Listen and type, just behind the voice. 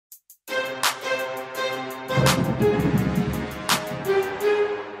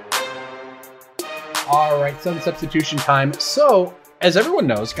All right, sudden substitution time. So, as everyone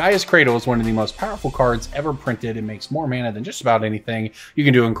knows, Gaea's Cradle is one of the most powerful cards ever printed. It makes more mana than just about anything. You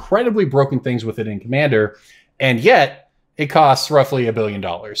can do incredibly broken things with it in Commander, and yet it costs roughly $1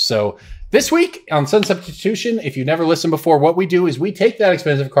 billion. So this week on Sudden Substitution, if you've never listened before, what we do is we take that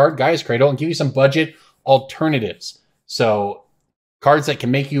expensive card, Gaea's Cradle, and give you some budget alternatives. So cards that can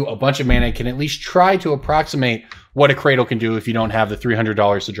make you a bunch of mana can at least try to approximate what a Cradle can do if you don't have the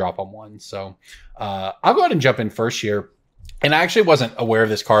 $300 to drop on one. So I'll go ahead and jump in first here. And I actually wasn't aware of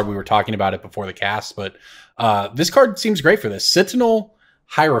this card. We were talking about it before the cast, but this card seems great for this. Sentinel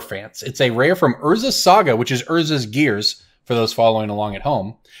Hierophants. It's a rare from Urza's Saga, which is Urza's Gears, for those following along at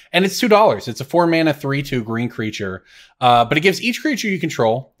home. And it's $2. It's a 4-mana, 3/2 green creature. But it gives each creature you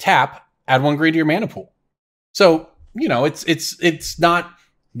control, tap, add 1 green to your mana pool. So, you know, it's not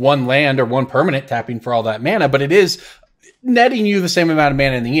one land or one permanent tapping for all that mana, but it is netting you the same amount of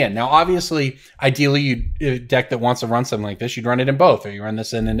mana in the end. Now, obviously, ideally, a deck that wants to run something like this, you'd run it in both, or you run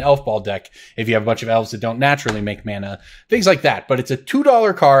this in an elf ball deck if you have a bunch of elves that don't naturally make mana, things like that. But it's a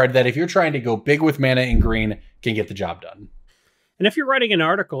 $2 card that if you're trying to go big with mana in green, can get the job done. And if you're writing an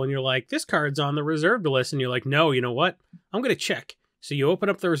article and you're like, this card's on the reserved list, and you're like, no, you know what? I'm going to check. So you open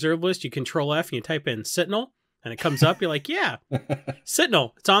up the reserve list, you control F, and you type in Sentinel, and it comes up, you're like, yeah,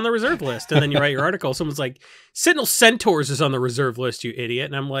 Sentinel, it's on the reserve list. And then you write your article. Someone's like, Sentinel Centaurs is on the reserve list, you idiot.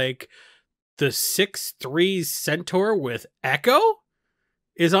 And I'm like, the 6/3 Centaur with Echo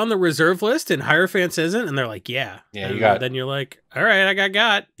is on the reserve list and Hierophants isn't? And they're like, yeah. Yeah, and you got. Then you're like, all right, I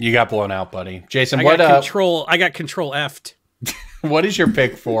got. You got blown out, buddy. Jason, I got control F'd. What is your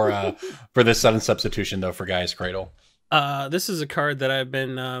pick for this sudden substitution, though, for Gaea's Cradle? This is a card that I've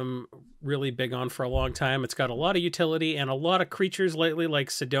been really big on for a long time. It's got a lot of utility, and a lot of creatures lately, like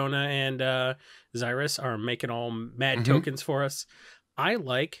Sedona and Xyrus, are making all mad tokens for us. I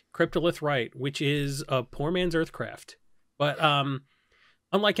like Cryptolith Rite, which is a poor man's Earthcraft. But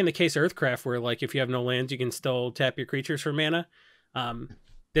unlike in the case of Earthcraft, where like if you have no lands, you can still tap your creatures for mana,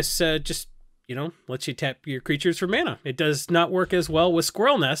 this just, you know, lets you tap your creatures for mana. It does not work as well with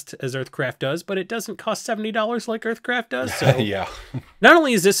Squirrel Nest as Earthcraft does, but it doesn't cost $70 like Earthcraft does. So yeah. Not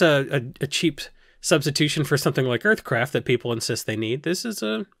only is this a cheap substitution for something like Earthcraft that people insist they need, this is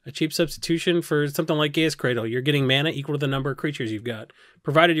a cheap substitution for something like Gaea's Cradle. You're getting mana equal to the number of creatures you've got,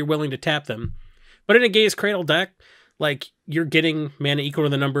 provided you're willing to tap them. But in a Gaea's Cradle deck, like, you're getting mana equal to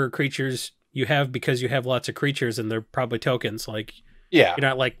the number of creatures you have because you have lots of creatures and they're probably tokens. Like, yeah, you're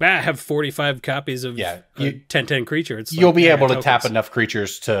not like, I have 45 copies of 10/10 creature. It's you'll like, be able to tokens. tap enough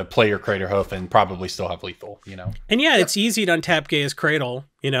creatures to play your Crater Hoof and probably still have lethal, you know? And yeah, it's easy to untap Gaea's Cradle,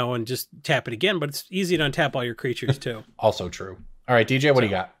 you know, and just tap it again, but it's easy to untap all your creatures too. Also true. All right, DJ, what do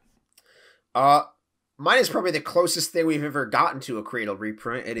you got? Mine is probably the closest thing we've ever gotten to a Cradle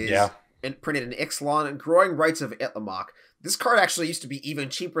reprint. It is printed in Ixalan and Growing Rights of Itlimoc. This card actually used to be even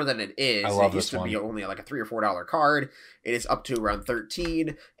cheaper than it is. I love it used this to be one. only like a $3 or $4 card. It is up to around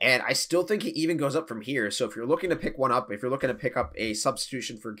 13, and I still think it even goes up from here. So if you're looking to pick one up, if you're looking to pick up a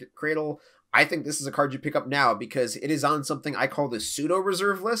substitution for Cradle, I think this is a card you pick up now because it is on something I call the pseudo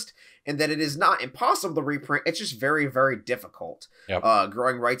reserve list, and that it is not impossible to reprint. It's just very, very difficult. Yep.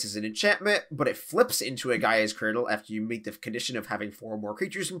 Growing Rights is an enchantment, but it flips into a Gaea's Cradle after you meet the condition of having 4 more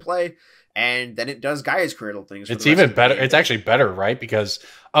creatures in play, and then it does Gaea's Cradle things. It's even better. It's actually better, right? Because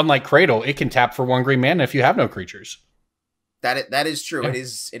unlike Cradle, it can tap for 1 green mana if you have no creatures. That is true. Yeah.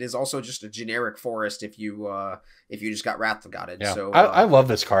 It is also just a generic forest if you just got Wrath of God. Yeah. So I love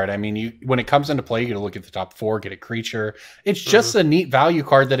this card. I mean, when it comes into play, you get to look at the top 4, get a creature. It's just a neat value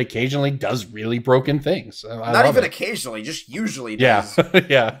card that occasionally does really broken things. Not even occasionally, just usually does. Yeah,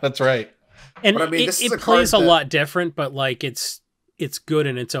 yeah, that's right. And but I mean, it plays a lot different, but like it's good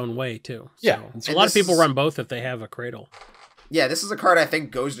in its own way too. So, Yeah. so a lot of people run both if they have a Cradle. Yeah, this is a card I think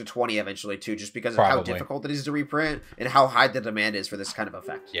goes to 20 eventually too, just because of how difficult it is to reprint and how high the demand is for this kind of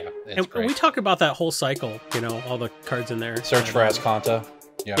effect. Yeah, and great. we talk about that whole cycle, you know, all the cards in there. Search for Azcanta.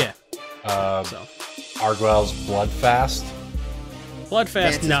 Yeah. So Arguel's Bloodfast.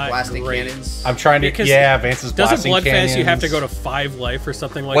 Bloodfast, not blasting great. Cannons. I'm trying to. Vance's blasting Doesn't Bloodfast cannons. you have to go to 5 life or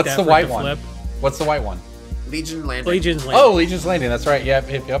something like What's that? The for white it to one? flip? What's the white one? Legion Landing. Legion's Landing. Oh, Legion's Landing. That's right.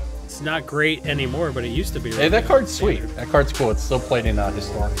 Yep. It's not great anymore, but it used to be. Hey, that card's sweet. That card's cool. It's still played in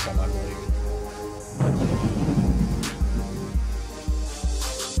historic, so I believe.